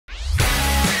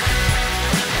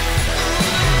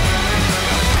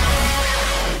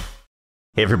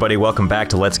Hey everybody, welcome back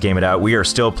to Let's Game It Out. We are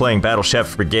still playing Battle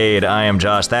Chef Brigade. I am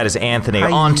Josh, that is Anthony.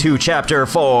 Hi. On to Chapter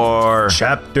 4.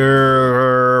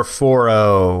 Chapter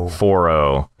 40.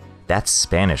 40. That's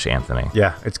Spanish, Anthony.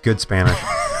 Yeah, it's good Spanish.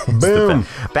 It's Boom.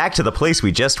 Back to the place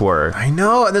we just were. I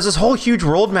know, and there's this whole huge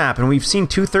world map, and we've seen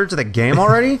 2/3 of the game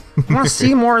already. I want to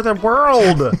see more of the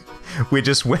world. We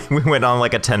went on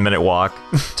like a 10-minute walk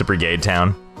to Brigade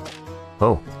Town.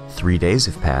 Oh, 3 days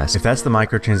have passed. If that's the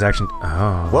microtransaction...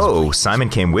 Oh. Whoa, Simon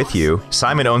came with you.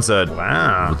 Simon owns a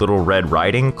little Red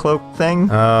Riding Cloak thing.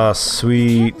 Oh,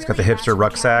 sweet. It's got the hipster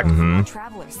rucksack.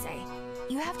 Travelers say.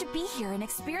 You have to be here and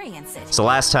experience it. So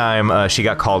last time she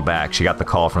got called back, she got the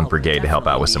call from the Brigade to help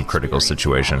out with some critical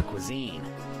situation.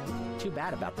 Too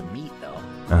bad about the meat, though.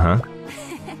 Uh-huh.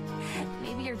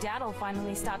 Maybe your dad will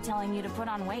finally stop telling you to put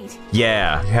on weight.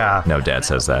 Yeah. Yeah. No, Dad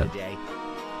says that.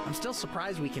 I'm still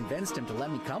surprised we convinced him to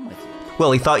let me come with you.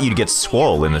 Well, he thought you'd get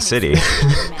swole in the city.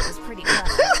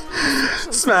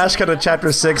 Smash cut to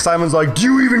chapter 6. Simon's like, do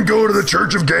you even go to the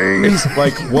Church of Gangs?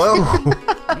 Like, whoa.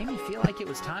 Made me feel like it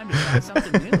was time to try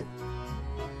something new.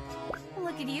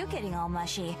 Look at you getting all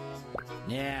mushy.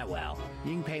 Yeah, well,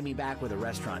 you can pay me back with a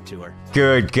restaurant tour.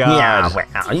 Good God.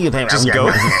 well, you can pay Just go.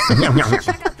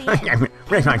 Check out the inn.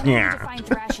 We're going to find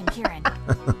Thrash and Kieran.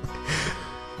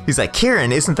 He's like,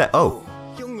 Kieran, isn't that... Oh.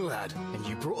 Young lad, and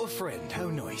you brought a friend. How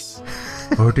nice.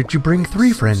 Or did you bring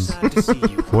 3 friends? Glad to see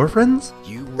you. 4 friends?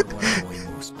 You were one of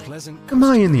my most pleasant Am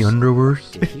I in the underworld?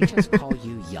 Did he just call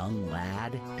you young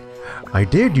lad? I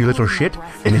did, you little shit.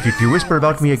 And if you whisper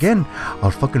about me again, I'll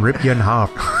fucking rip you in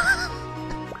half.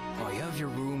 I have your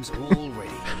rooms all ready.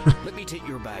 Let me take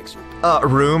your bags.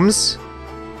 Rooms?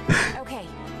 Okay,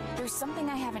 there's something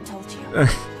I haven't told you.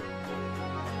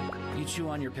 You chew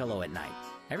on your pillow at night.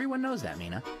 Everyone knows that,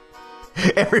 Mina.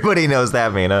 Everybody knows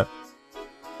that, Mina.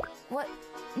 What?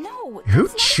 No. Who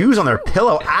that's not chews on their true.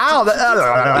 pillow?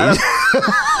 Ow!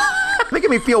 Making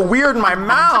me feel weird in my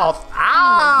mouth.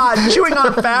 Ah! Chewing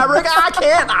on fabric. I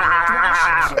can't.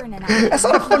 Ah. Kieran and I- That's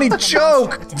not a funny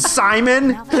joke,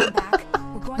 Simon. Now that you're back,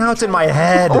 we're going Now to it's in my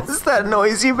head. What was that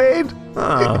noise you made? Me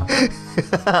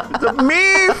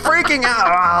freaking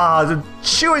out.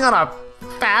 Chewing on a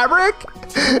fabric?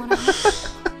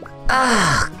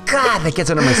 Ah, God, that gets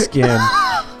under my skin.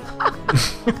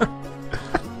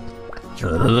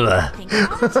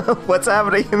 What's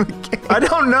happening in the game? I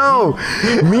don't know.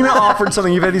 Mina offered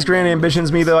something. You've had these grand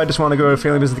ambitions, me though. I just want to go to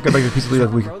family business, go back to peacefully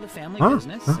like we. Grow the family Huh?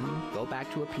 business and go back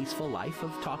to a peaceful life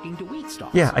of talking to wheat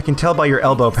stalls. Yeah, I can tell by your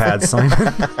elbow pads, Simon.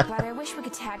 But I wish we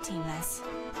could tag team this.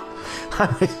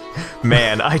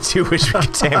 Man, I do wish we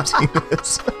could tag team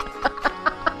this.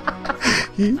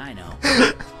 I know.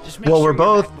 Just make Well, sure we're you're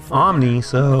both back before Omni,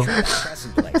 so.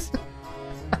 Crescent Place.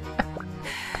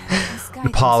 This guy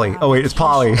Polly. thinks Oh wait, it's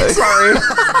Polly. Sorry.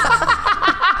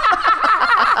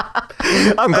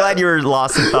 I'm glad you were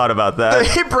lost in thought about that.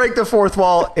 They break the fourth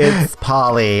wall. It's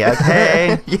Polly.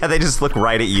 Okay. Yeah, they just look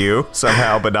right at you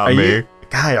somehow, but not Are me. you,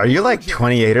 God, are you like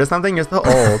 28 or something? You're so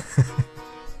old.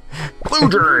 Blue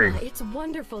drink. It's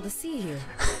wonderful to see you.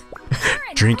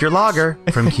 Kieran, Drink your lager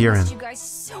from I missed Kieran. you guys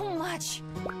so much.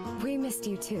 We missed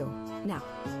you too. Now,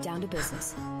 down to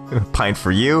business. A pint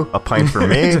for you, a pint for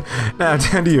me. Now,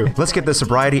 down to you. Let's get the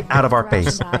sobriety out of our Thrash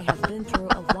face. and I have been through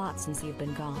a lot since you've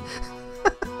been gone.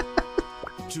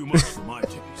 Too much for my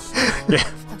taste.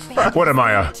 What am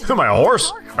I, am I a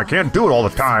horse? I can't do it all the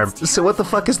time. So what the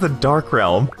fuck is the Dark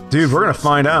Realm? Dude, we're gonna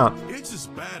find out. It's as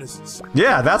bad as it's.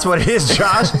 Yeah, that's what it is,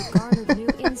 Josh. We've garnered new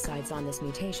insights on this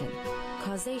mutation.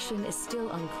 Causation is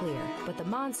still unclear, but the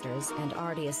monsters and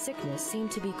Ardia's sickness seem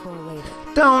to be correlated.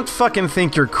 Don't fucking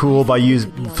think you're cool by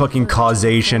using fucking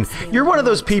causation. You're one of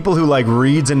those people who like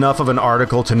reads enough of an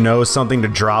article to know something to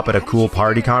drop at a cool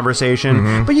party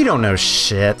conversation, but you don't know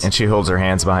shit. And she holds her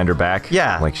hands behind her back.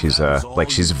 Yeah. Like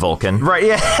she's Vulcan. Right,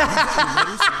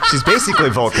 yeah. She's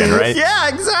basically Vulcan, right? Yeah,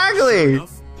 exactly.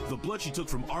 The blood she took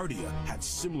from Ardia had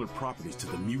similar properties to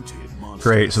the mutated monster.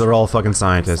 Great, so they're all fucking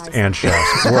scientists and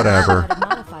chefs, whatever. A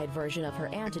modified version of her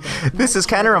antidote. This is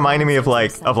kind of reminding me of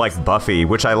like Buffy,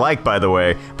 which I like, by the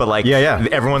way. But like, Yeah.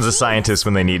 everyone's a scientist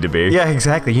when they need to be. Yeah,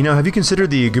 exactly. You know, have you considered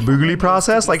the Gaboogly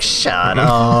process? Like, shut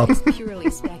up. It's purely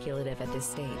speculative at this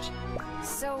stage.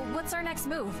 So, what's our next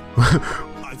move?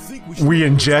 I think we should. We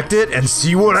inject it and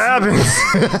see what happens.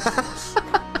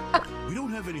 We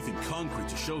don't have anything concrete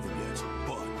to show them yet,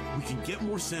 but we can get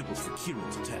more samples for Kieran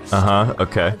to test.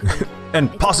 Okay.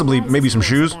 And possibly maybe some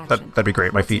shoes. That'd be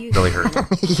great. My feet really hurt.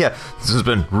 Yeah, this has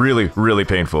been really, really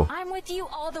painful. I'm with you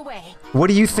all the way. What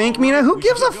do you think, Mina? Who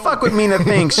gives a fuck what Mina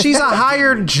thinks? She's a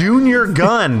hired junior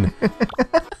gun.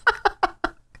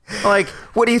 Like,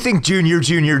 what do you think, junior,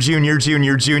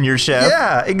 chef?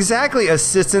 yeah, exactly.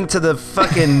 Assistant to the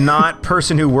fucking not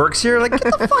person who works here. Like,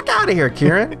 get the fuck out of here,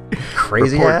 Kieran.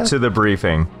 Crazy Report ass. to the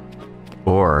briefing.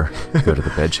 Or go to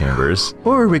the bedchambers.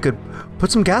 Or we could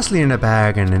put some gasoline in a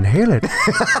bag and inhale it.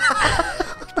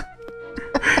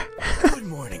 Good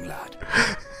morning, lad.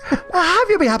 Have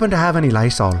you happen to have any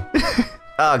Lysol?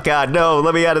 Oh, God, no.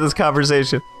 Let me out of this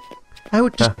conversation. I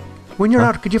would just... When you're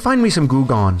out, could you find me some Goo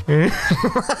Gone?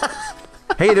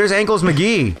 Hey, there's Ankles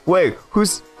McGee. Wait,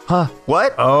 who's... Huh?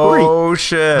 What? Oh,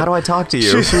 shit. How do I talk to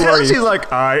you? Who are you? She's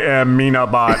like, I am Mina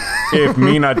Bot. If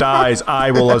Mina dies,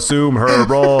 I will assume her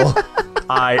role.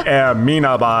 I am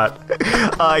Mina Bot.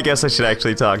 I guess I should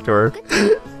actually talk to her.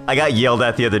 I got yelled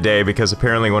at the other day because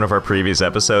apparently one of our previous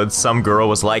episodes, some girl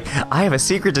was like, I have a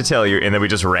secret to tell you, and then we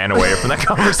just ran away from that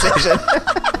conversation.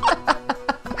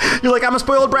 You're like, I'm a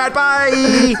spoiled brat, bye!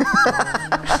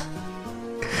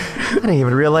 I didn't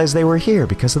even realize they were here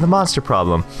because of the monster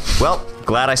problem. Well,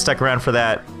 glad I stuck around for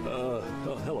that. Hello.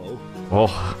 Oh,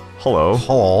 hello.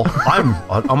 Hello.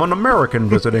 I'm an American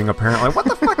visiting, apparently. What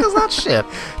the fuck is that shit?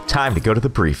 Time to go to the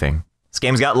briefing. This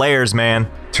game's got layers, man.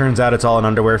 Turns out it's all an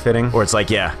underwear fitting. Or it's like,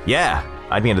 yeah,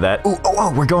 I'd be into that. Ooh,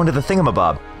 oh, we're going to the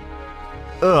thingamabob.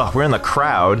 Ugh, we're in the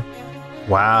crowd.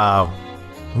 Wow.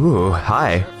 Ooh,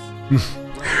 hi.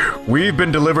 We've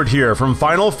been delivered here from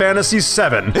Final Fantasy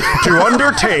VII to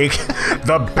undertake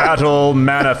the Battle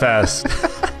Manifest.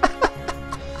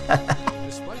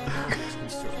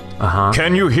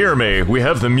 Can you hear me? We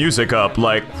have the music up,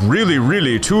 like, really,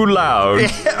 really too loud.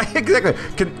 Yeah, exactly.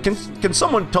 Can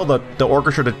someone tell the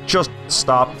orchestra to just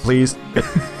stop, please?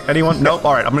 Anyone? Nope.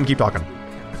 All right, I'm gonna keep talking.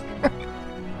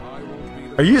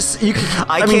 Are you?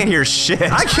 I can't hear shit.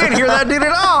 I can't hear that dude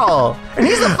at all. And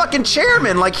he's the fucking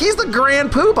chairman. Like, he's the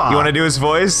grand poobah. You want to do his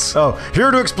voice? Oh,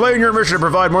 here to explain your mission and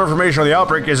provide more information on the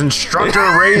outbreak is Instructor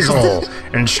Razel.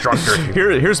 Instructor.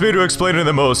 Here's me to explain it in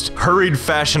the most hurried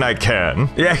fashion I can.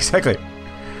 Yeah, exactly.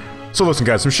 So listen,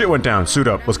 guys, some shit went down. Suit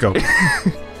up. Let's go.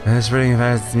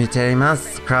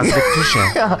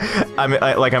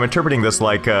 I'm interpreting this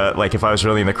like if I was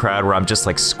really in the crowd where I'm just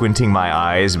like squinting my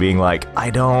eyes, being like, I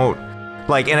don't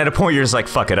like, and at a point you're just like,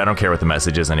 fuck it, I don't care what the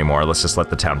message is anymore. Let's just let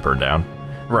the town burn down.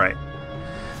 Right.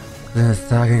 The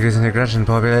stock increasing aggression,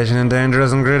 population, and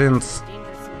dangerous ingredients.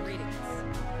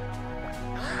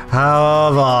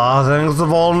 However, thanks to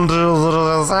volunteers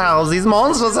themselves, these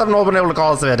monsters have not been able to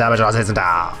cause severe damage to our system.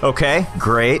 Okay,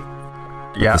 great.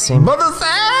 Yeah. But the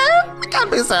same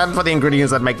can't be said for the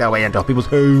ingredients that make their way into people's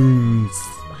homes.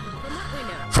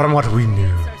 From what we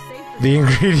knew, the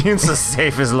ingredients are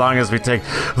safe as long as we take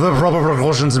the proper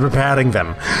precautions in preparing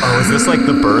them. Oh, is this like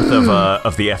the birth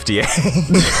of the FDA?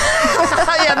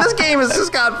 Yeah, this game has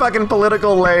just got fucking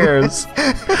political layers.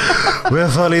 We're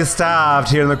fully staffed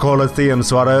here in the Coliseum,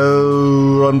 so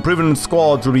our unproven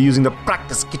squads will be using the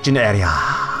practice kitchen area.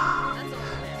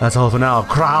 That's all for now.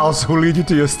 Kraus will lead you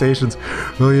to your stations,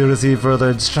 where you receive further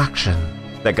instruction.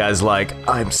 That guy's like,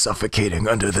 I'm suffocating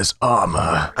under this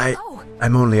armor.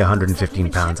 I'm only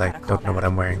 115 pounds. I don't know what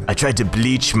I'm wearing. I tried to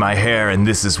bleach my hair and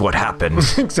this is what happened.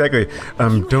 Exactly.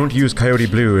 Don't use coyote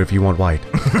blue if you want white.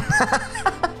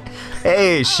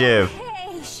 Hey, Shiv.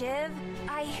 Hey, Shiv.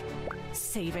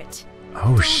 Save it.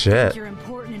 Oh, Don't shit. think you're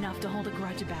important enough to hold a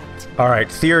grudge about. All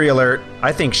right, theory alert.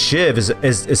 I think Shiv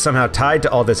is somehow tied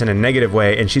to all this in a negative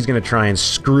way, and she's going to try and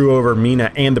screw over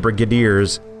Mina and the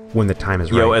Brigadiers when the time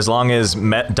is right. Yo, as long as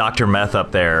Dr. Meth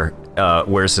up there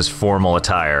wears his formal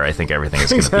attire, I think everything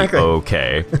is going to be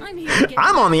okay.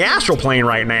 I'm on the astral plane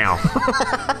right now.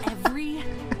 Every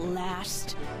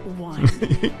last one.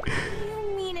 You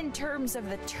mean in terms of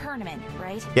the tournament,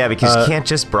 right? Yeah, because you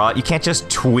can't just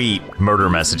tweet murder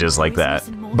messages like that.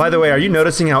 By the way, are you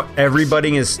noticing how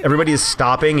everybody is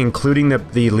stopping, including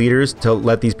the leaders, to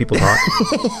let these people talk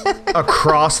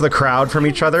across the crowd from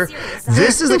each other?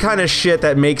 This is the kind of shit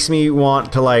that makes me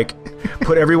want to like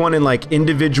put everyone in like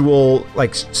individual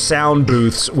like sound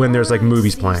booths when there's like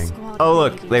movies playing. Oh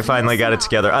look, they finally got it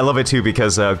together. I love it too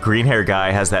because green hair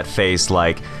guy has that face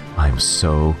like, I'm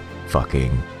so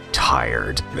fucking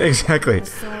tired. Exactly.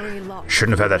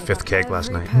 Shouldn't have had that fifth cake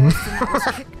last night. Was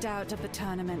kicked out of the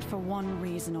tournament for one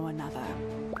reason or another.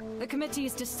 The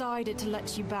committee's decided to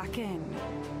let you back in,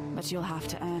 but you'll have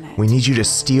to earn it. We need you to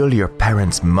steal your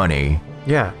parents' money.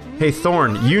 Yeah. Hey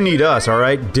Thorn, you need us, all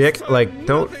right, Dick? Like,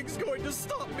 don't. Nothing's going to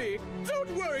stop me.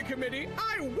 Don't worry, committee.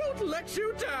 I won't let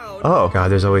you down. Oh. God,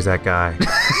 there's always that guy.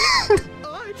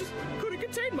 I just couldn't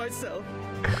contain myself.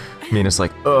 Mina's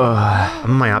like, ugh.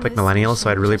 I'm a myopic millennial,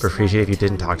 so I'd really appreciate if you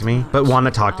didn't talk to me, but want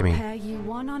to talk to me. Pair you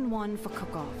one-on-one for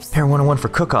cook-offs. Pair 101 for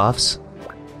cook-offs.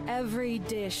 Every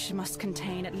dish must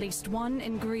contain at least one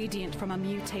ingredient from a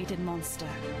mutated monster.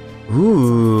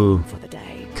 Ooh. For the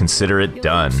day. Consider it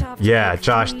done. Yeah,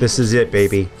 Josh, this is it,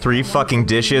 baby. 3 fucking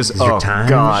dishes? your Oh, time?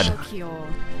 God. Cure,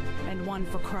 and one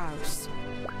for Kraus.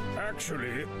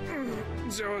 Actually,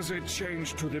 there was a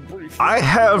change to the brief. I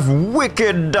have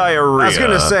wicked diarrhea. I was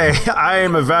gonna say, I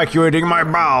am evacuating my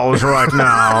bowels right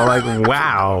now. Like,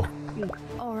 wow.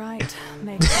 All right,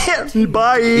 make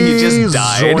Bye. He just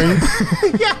died.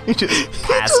 Zoink. Yeah, he just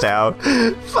passed out.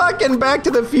 Fucking Back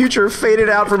to the Future faded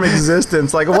out from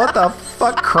existence. Like, what the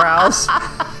fuck, Kraus?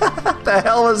 What the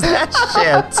hell was that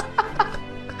shit?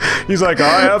 He's like,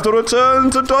 I have to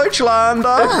return to Deutschland.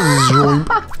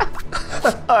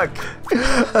 Fuck.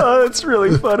 Oh, that's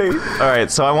really funny. All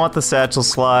right, so I want the satchel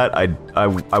slot. I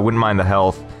wouldn't mind the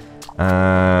health.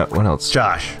 What else?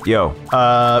 Josh. Yo.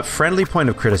 Friendly point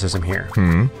of criticism here.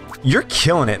 You're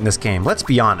killing it in this game, let's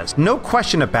be honest. No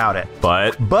question about it.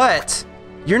 But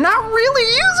you're not really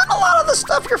using a lot of the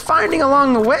stuff you're finding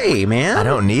along the way, man. I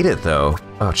don't need it, though.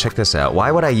 Oh, check this out.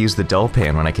 Why would I use the dull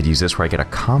pan when I could use this where I get a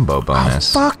combo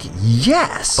bonus? Oh, fuck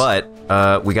yes. But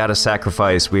we gotta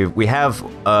sacrifice. We have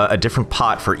a different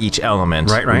pot for each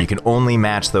element. Right. And you can only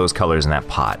match those colors in that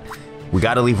pot. We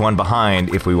gotta leave one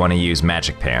behind if we want to use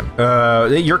Magic Pan.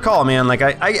 Your call, man. Like,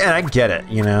 I get it,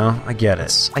 you know? I get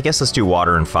it. I guess let's do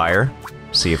water and fire.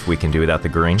 See if we can do without the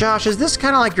green. Josh, is this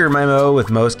kind of like your MMO with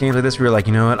most games like this where you're like,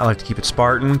 you know what, I like to keep it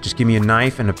Spartan, just give me a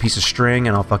knife and a piece of string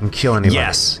and I'll fucking kill anybody?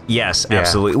 Yes,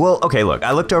 absolutely. Well, okay, look,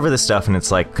 I looked over this stuff and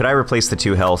it's like, could I replace the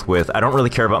 2 health with, I don't really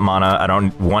care about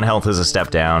mana, 1 health is a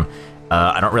step down,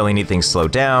 I don't really need things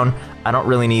slowed down, I don't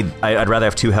really need, I'd rather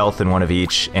have 2 health than 1 of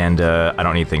each, and I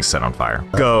don't need things set on fire.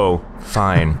 Go,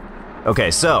 fine.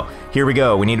 Okay, so, here we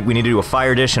go. We need to do a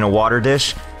fire dish and a water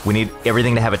dish. We need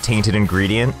everything to have a tainted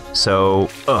ingredient, so,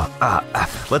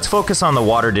 let's focus on the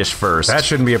water dish first. That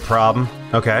shouldn't be a problem.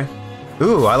 Okay.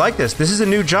 Ooh, I like this. This is a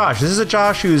new Josh. This is a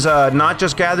Josh who's not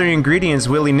just gathering ingredients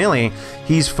willy-nilly.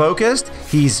 He's focused.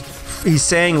 He's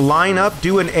saying line up,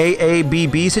 do an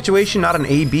AABB situation, not an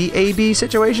ABAB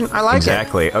situation. I like it.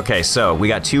 Exactly. Okay, so we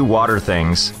got 2 water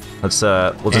things. Let's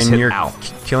we'll just and hit you're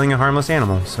out. Killing a harmless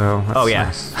animal, so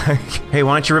that's nice. Hey,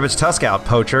 why don't you rip its tusk out,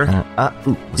 poacher?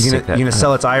 You gonna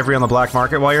sell its ivory on the black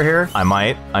market while you're here? I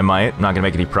might. I'm not gonna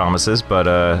make any promises, but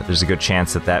there's a good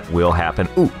chance that will happen.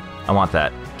 Ooh, I want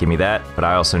that. Give me that. But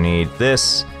I also need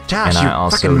this. Josh, and you're I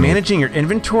also fucking managing your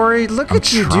inventory. Look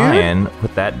at you, dude. I'm trying.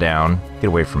 Put that down. Get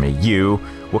away from me.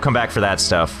 We'll come back for that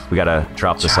stuff. We gotta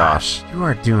drop this off. Josh, you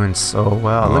are doing so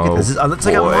well. Look at this. It's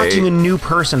like I'm watching a new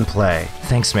person play.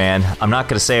 Thanks, man. I'm not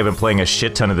gonna say I've been playing a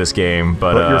shit ton of this game,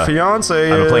 but your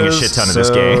fiance I've been playing a shit ton of this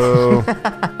game.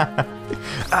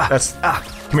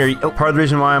 Come here. Oh. Part of the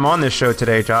reason why I'm on this show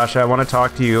today, Josh. I want to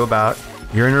talk to you about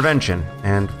your intervention,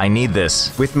 and I need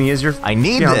this. With me is your I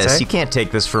need fiance. this. You can't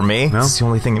take this from me. No? It's the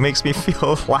only thing that makes me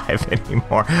feel alive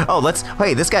anymore. Oh,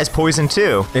 hey, this guy's poisoned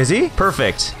too. Is he?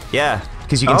 Perfect. Yeah.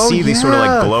 Because you can see these sort of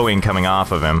like glowing coming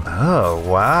off of him. Oh,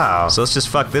 wow. So let's just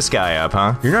fuck this guy up,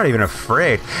 huh? You're not even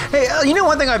afraid. Hey, you know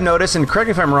one thing I've noticed, and correct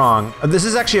me if I'm wrong, this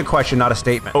is actually a question, not a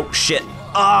statement. Oh, shit.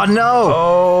 Oh, no.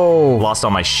 Oh. Lost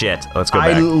all my shit. Let's go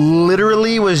back. I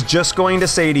literally was just going to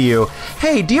say to you,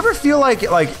 hey, do you ever feel like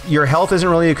your health isn't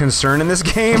really a concern in this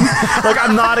game? Like,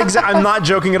 I'm not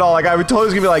joking at all. Like, I would totally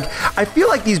gonna be like, I feel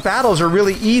like these battles are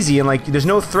really easy and like there's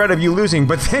no threat of you losing,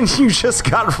 but then you just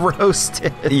got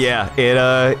roasted. Yeah,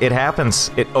 it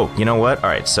happens. Oh, you know what? All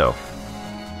right, so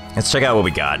let's check out what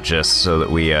we got just so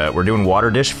that we're doing water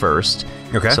dish first.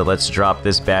 Okay. So let's drop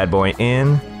this bad boy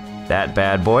in. That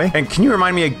bad boy. And can you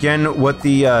remind me again what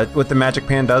the magic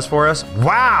pan does for us?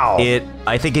 Wow!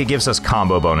 I think it gives us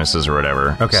combo bonuses or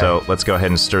whatever. Okay. So let's go ahead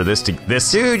and stir this to this.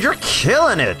 Dude, you're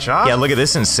killing it, Josh. Yeah, look at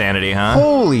this insanity, huh?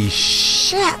 Holy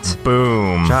shit!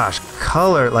 Boom. Josh,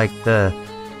 color like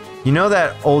you know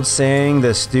that old saying,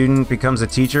 the student becomes a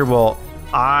teacher? Well,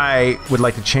 I would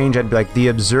like to change that. Be like, the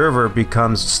observer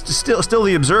becomes still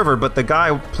the observer, but the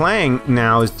guy playing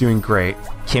now is doing great.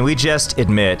 Can we just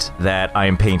admit that I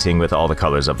am painting with all the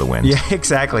colors of the wind? Yeah,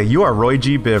 exactly. You are Roy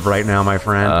G. Biv right now, my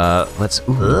friend. Let's.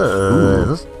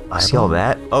 See all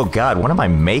that? Oh God, what am I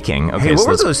making? Okay, hey, what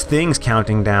were those things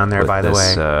counting down there, by the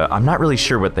way? I'm not really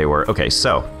sure what they were. Okay,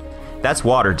 so that's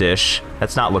water dish.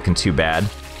 That's not looking too bad.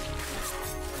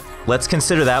 Let's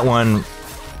consider that one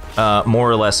more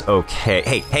or less okay.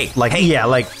 Hey, yeah,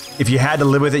 like if you had to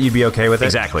live with it, you'd be okay with it.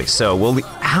 Exactly. So we'll.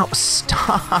 Ow!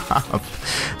 Stop.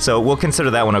 So we'll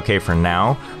consider that one okay for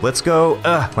now. Let's go.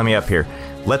 Let me up here.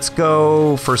 Let's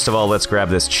go. First of all, let's grab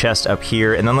this chest up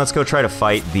here, and then let's go try to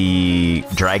fight the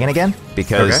dragon again.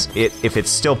 Because if it's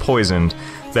still poisoned,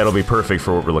 that'll be perfect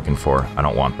for what we're looking for. I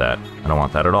don't want that. I don't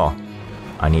want that at all.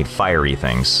 I need fiery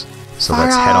things. So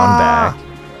let's head on back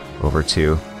over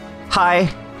to... Hi!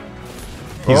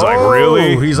 He's like,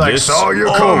 really? He's like, saw you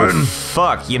coming.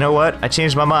 Fuck, you know what? I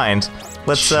changed my mind.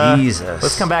 Let's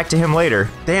come back to him later.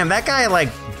 Damn, that guy,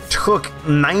 like, took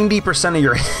 90% of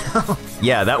your health.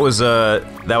 Yeah, that was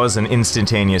an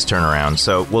instantaneous turnaround.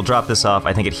 So we'll drop this off.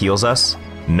 I think it heals us.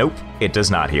 Nope, it does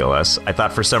not heal us. I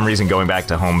thought for some reason going back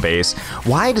to home base.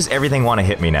 Why does everything want to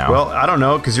hit me now? Well, I don't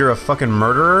know, because you're a fucking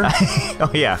murderer.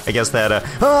 Oh yeah, I guess that,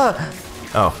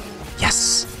 Oh,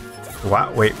 yes.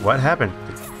 Wow, wait, what happened?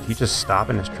 Did he just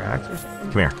stop in his tracks or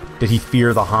something? Come here. Did he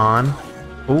fear the Han?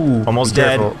 Ooh, almost be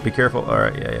dead. Careful, be careful. All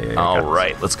right, yeah. All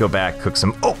right, let's go back, cook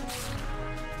some... Oh!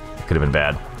 Could have been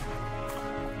bad.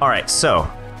 All right,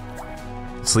 so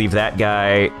let's leave that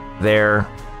guy there.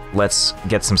 Let's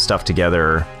get some stuff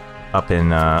together up in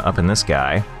this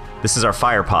guy. This is our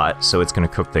fire pot, so it's going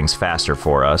to cook things faster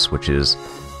for us, which is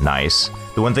nice.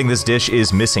 The one thing this dish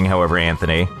is missing, however,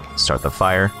 Anthony, start the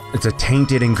fire. It's a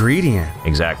tainted ingredient.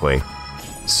 Exactly.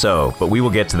 So, but we will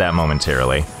get to that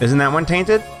momentarily. Isn't that one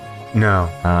tainted? No.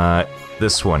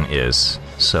 This one is.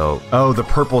 So. Oh, the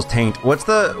purple's taint. What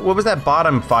was that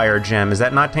bottom fire gem? Is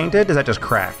that not tainted? Is that just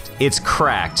cracked? It's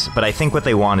cracked, but I think what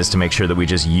they want is to make sure that we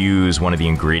just use one of the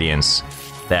ingredients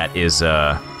that is,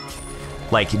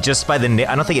 like, just by the...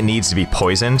 I don't think it needs to be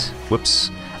poisoned. Whoops.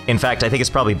 In fact, I think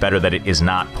it's probably better that it is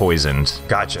not poisoned.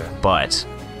 Gotcha. But,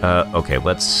 okay,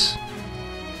 let's...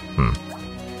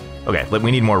 Okay, we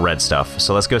need more red stuff,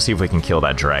 so let's go see if we can kill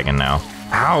that dragon now.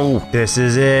 Ow! This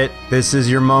is it. This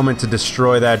is your moment to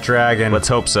destroy that dragon. Let's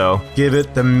hope so. Give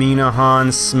it the Mina Han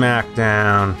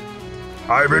smackdown.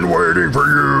 I've been waiting for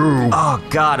you. Oh,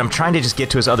 God, I'm trying to just get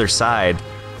to his other side.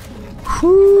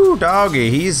 Whoo,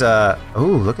 doggy. He's, ooh,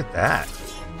 look at that.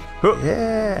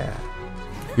 Yeah.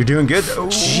 You're doing good. Ooh.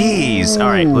 Jeez. All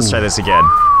right, let's try this again.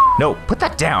 No, put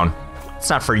that down. It's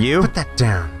not for you. Put that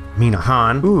down, Mina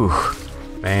Han. Ooh.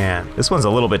 Man. This one's a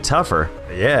little bit tougher.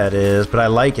 Yeah, it is, but I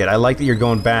like it. I like that you're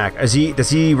going back. Does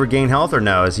he regain health or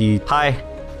no? Is he... Hi.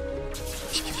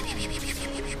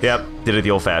 Yep, did it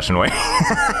the old-fashioned way.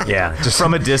 Yeah, just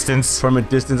from a distance. From a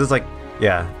distance, it's like,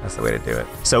 yeah, that's the way to do it.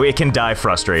 So it can die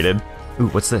frustrated. Ooh,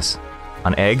 what's this?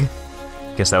 An egg?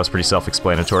 Guess that was pretty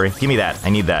self-explanatory. Give me that. I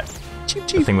need that.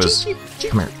 The thing was...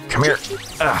 Come here. Come here.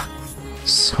 Ugh.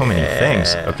 So many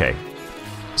things. Okay.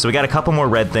 So we got a couple more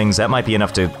red things. That might be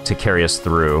enough to carry us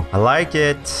through. I like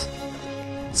it.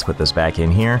 Let's put this back in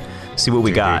here. See what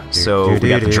we got. So we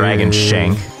got the dragon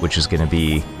shank, which is going to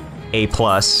be A+.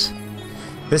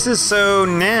 This is so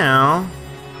now...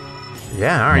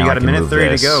 Yeah, all right, now you got a minute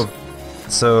 30 to go.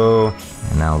 So...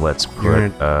 And now let's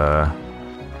put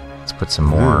some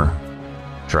more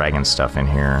dragon stuff in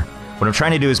here. What I'm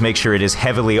trying to do is make sure it is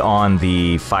heavily on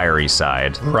the fiery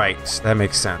side. Right, that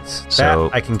makes sense. So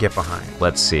that I can get behind.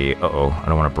 Let's see. Uh-oh, I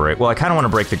don't want to break. Well, I kind of want to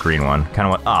break the green one.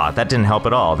 That didn't help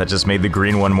at all. That just made the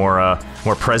green one more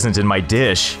present in my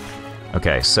dish.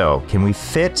 Okay, so can we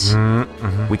fit?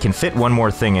 We can fit one more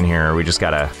thing in here. We just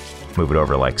gotta move it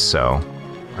over like so.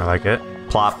 I like it.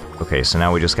 Plop. Okay, so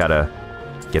now we just gotta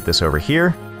get this over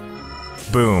here.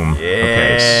 Boom. Yeah.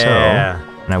 Okay, so,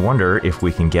 and I wonder if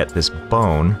we can get this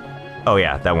bone. Oh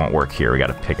yeah, that won't work here. We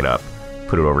gotta pick it up.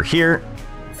 Put it over here.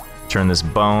 Turn this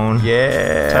bone.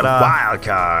 Yeah. Ta-da. Wild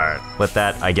card. Let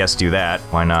that, I guess, do that.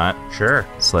 Why not? Sure.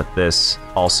 Let's let this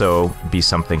also be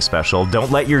something special.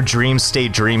 Don't let your dreams stay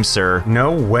dreams, sir.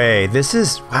 No way. This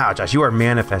is... Wow, Josh, you are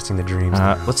manifesting the dreams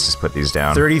now. Let's just put these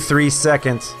down. 33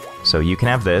 seconds. So you can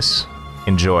have this.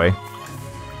 Enjoy.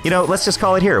 You know, let's just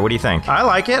call it here. What do you think? I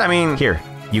like it. I mean... Here.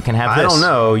 You can have this. I don't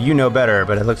know. You know better,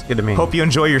 but it looks good to me. Hope you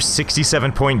enjoy your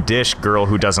 67-point dish, girl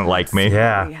who doesn't like me.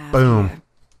 Yeah. Boom.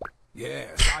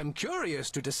 Yes, I'm curious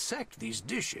to dissect these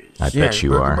dishes. I bet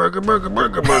you are. Burger.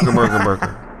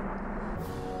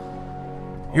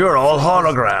 You're all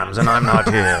holograms, and I'm not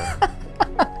here.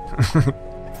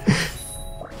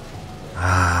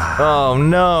 Oh,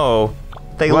 no.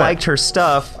 They liked her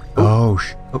stuff. Oh,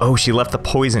 she left the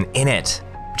poison in it.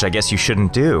 Which I guess you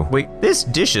shouldn't do. Wait. This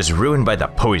dish is ruined by the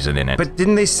poison in it. But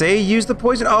didn't they say use the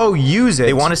poison? Oh, use it.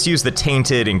 They want us to use the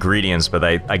tainted ingredients, but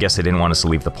I guess they didn't want us to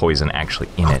leave the poison actually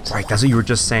in it. Right, that's what you were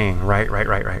just saying. Right.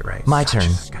 My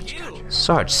turn.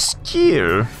 Such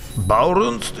skill.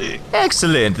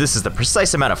 Excellent. This is the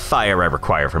precise amount of fire I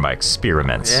require for my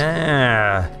experiments.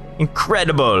 Yeah.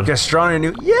 Incredible. Gastronomy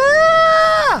knew.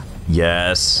 Yeah.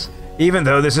 Yes. Even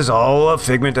though this is all a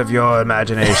figment of your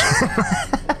imagination.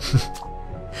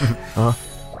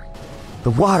 The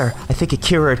water, I think it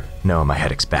cured. No, my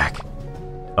headache's back.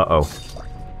 Uh-oh.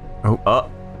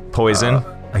 Poison.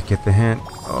 I get the hint.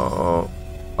 Oh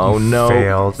no.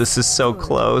 Failed. This is so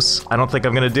close. I don't think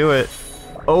I'm gonna do it.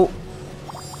 Oh!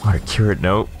 What a accurate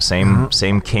note.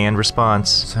 Same canned response.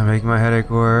 So make my headache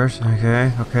worse.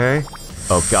 Okay, okay.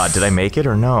 Oh god, did I make it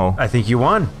or no? I think you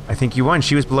won. I think you won.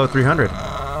 She was below 300.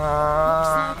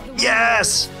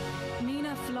 Yes!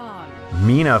 Mina Flan.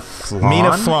 Mina Flan?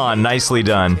 Mina Flan, nicely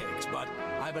done. But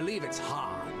I believe it's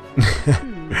hard.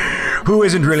 Who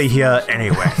isn't really here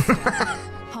anyway?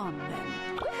 Han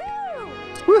then.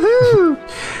 Woohoo!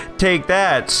 Take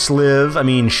that, Shiv.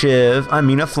 I'm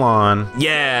Mina Flan.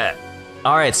 Yeah!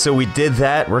 Alright, so we did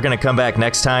that. We're gonna come back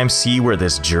next time, see where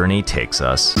this journey takes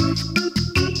us.